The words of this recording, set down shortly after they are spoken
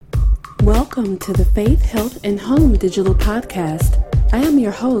Welcome to the Faith, Health, and Home Digital Podcast. I am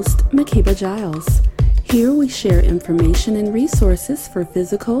your host, Makeba Giles. Here we share information and resources for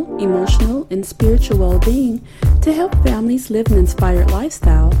physical, emotional, and spiritual well-being to help families live an inspired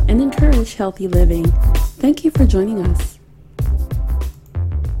lifestyle and encourage healthy living. Thank you for joining us.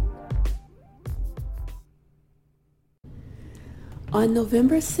 On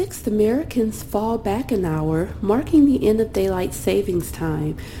November 6th, Americans fall back an hour, marking the end of daylight savings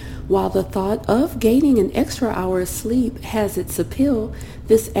time. While the thought of gaining an extra hour of sleep has its appeal,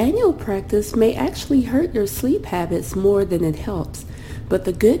 this annual practice may actually hurt your sleep habits more than it helps. But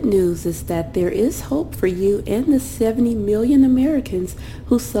the good news is that there is hope for you and the 70 million Americans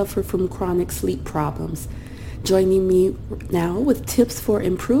who suffer from chronic sleep problems. Joining me now with tips for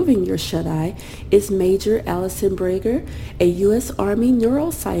improving your shut-eye is Major Allison Brager, a U.S. Army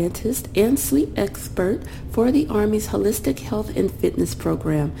neuroscientist and sleep expert for the Army's Holistic Health and Fitness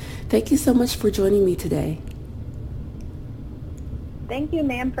Program. Thank you so much for joining me today. Thank you,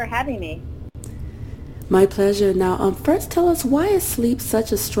 ma'am, for having me. My pleasure. Now, first tell us, why is sleep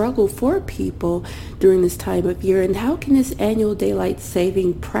such a struggle for people during this time of year, and how can this annual daylight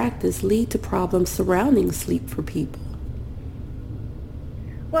saving practice lead to problems surrounding sleep for people?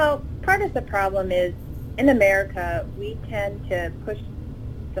 Well, part of the problem is in America, we tend to push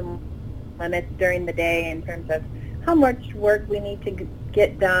some limits during the day in terms of how much work we need to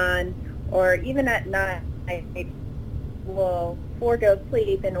get done, or even at night, we'll forego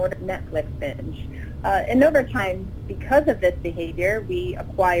sleep in order to Netflix binge. And over time, because of this behavior, we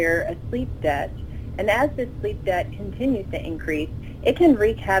acquire a sleep debt. And as this sleep debt continues to increase, it can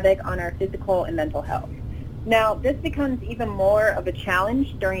wreak havoc on our physical and mental health. Now, this becomes even more of a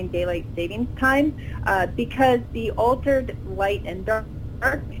challenge during daylight savings time because the altered light and dark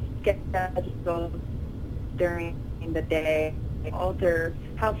schedules during the day alter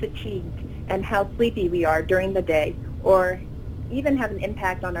how fatigued and how sleepy we are during the day, or even have an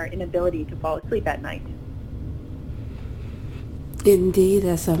impact on our inability to fall asleep at night. Indeed,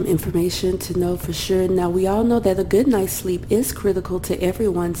 that's some information to know for sure. Now, we all know that a good night's sleep is critical to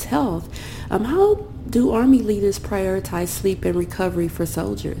everyone's health. How do Army leaders prioritize sleep and recovery for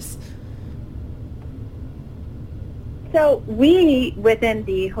soldiers? So we, within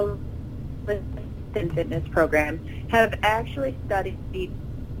the Holistic and Fitness Program, have actually studied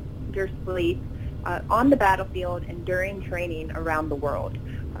your sleep on the battlefield and during training around the world.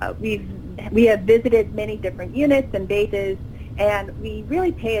 We have visited many different units and bases, and we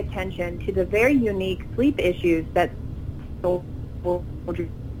really pay attention to the very unique sleep issues that soldiers.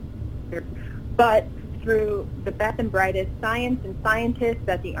 But through the best and brightest science and scientists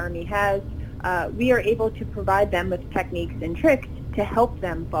that the Army has, we are able to provide them with techniques and tricks to help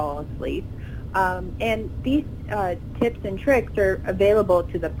them fall asleep. And these tips and tricks are available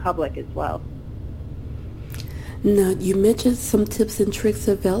to the public as well. Now, you mentioned some tips and tricks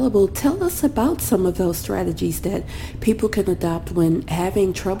available. Tell us about some of those strategies that people can adopt when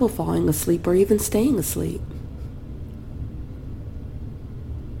having trouble falling asleep or even staying asleep.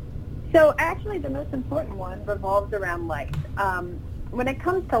 So actually the most important one revolves around light. When it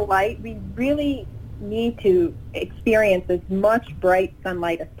comes to light, we really need to experience as much bright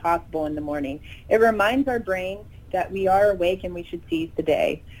sunlight as possible in the morning. It reminds our brain that we are awake and we should seize the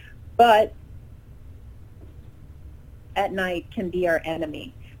day. But at night can be our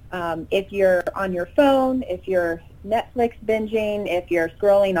enemy. If you're on your phone, if you're Netflix binging, if you're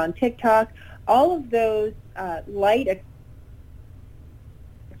scrolling on TikTok, all of those light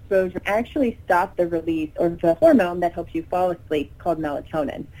exposure actually stop the release of the hormone that helps you fall asleep called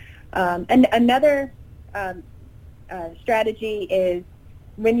melatonin. And another strategy is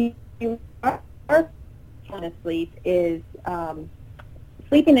when you are falling asleep is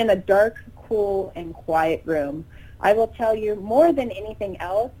sleeping in a dark, cool, and quiet room. I will tell you, more than anything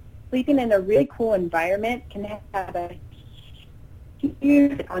else, sleeping in a really cool environment can have a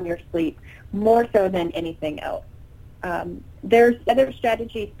huge on your sleep, more so than anything else. There's other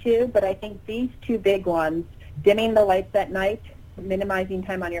strategies too, but I think these two big ones, dimming the lights at night, minimizing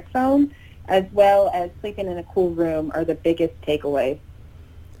time on your phone, as well as sleeping in a cool room, are the biggest takeaways.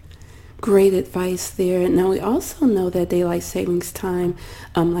 Great advice there. Now, we also know that daylight savings time,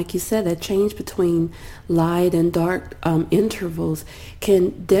 like you said, that change between light and dark intervals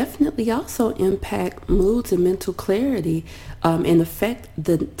can definitely also impact moods and mental clarity and affect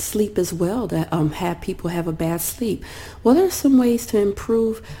the sleep as well, that have people have a bad sleep. What are some ways to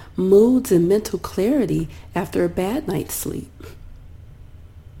improve moods and mental clarity after a bad night's sleep?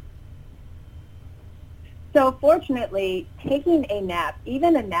 So fortunately, taking a nap,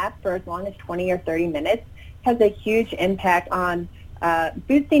 even a nap for as long as 20 or 30 minutes, has a huge impact on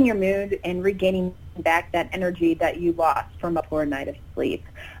boosting your mood and regaining back that energy that you lost from a poor night of sleep.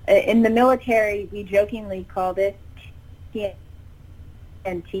 In the military, we jokingly call this TNT,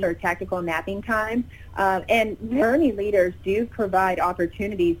 or tactical napping time. And Army leaders do provide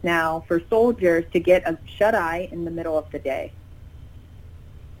opportunities now for soldiers to get a shut-eye in the middle of the day.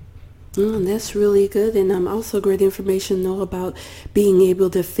 That's really good, and also great information to know about being able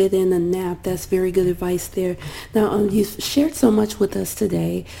to fit in a nap. That's very good advice there. Now, you've shared so much with us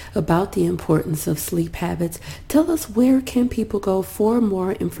today about the importance of sleep habits. Tell us, where can people go for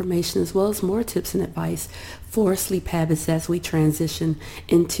more information as well as more tips and advice for sleep habits as we transition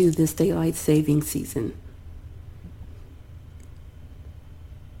into this daylight saving season?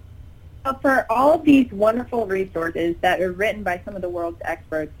 For all of these wonderful resources that are written by some of the world's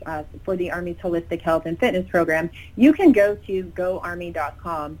experts for the Army's Holistic Health and Fitness Program, you can go to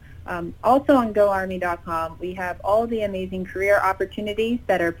GoArmy.com. Also on GoArmy.com, we have all the amazing career opportunities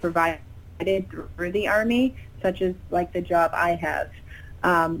that are provided through the Army, such as like the job I have.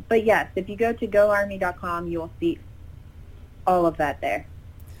 But yes, if you go to GoArmy.com, you will see all of that there.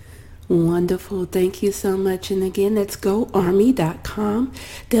 Wonderful. Thank you so much. And again, that's GoArmy.com.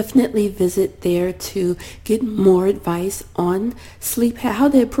 Definitely visit there to get more advice on sleep, how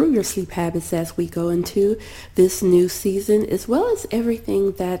to improve your sleep habits as we go into this new season, as well as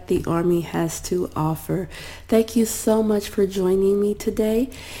everything that the Army has to offer. Thank you so much for joining me today.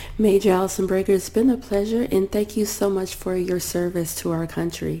 Major Allison Brager, it's been a pleasure, and thank you so much for your service to our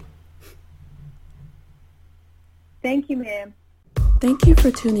country. Thank you, ma'am. Thank you for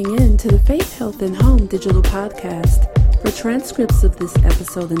tuning in to the Faith, Health, and Home digital podcast. For transcripts of this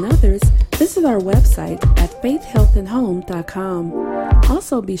episode and others, visit our website at faithhealthandhome.com.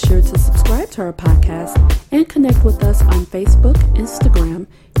 Also, be sure to subscribe to our podcast and connect with us on Facebook, Instagram,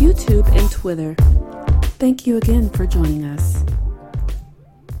 YouTube, and Twitter. Thank you again for joining us.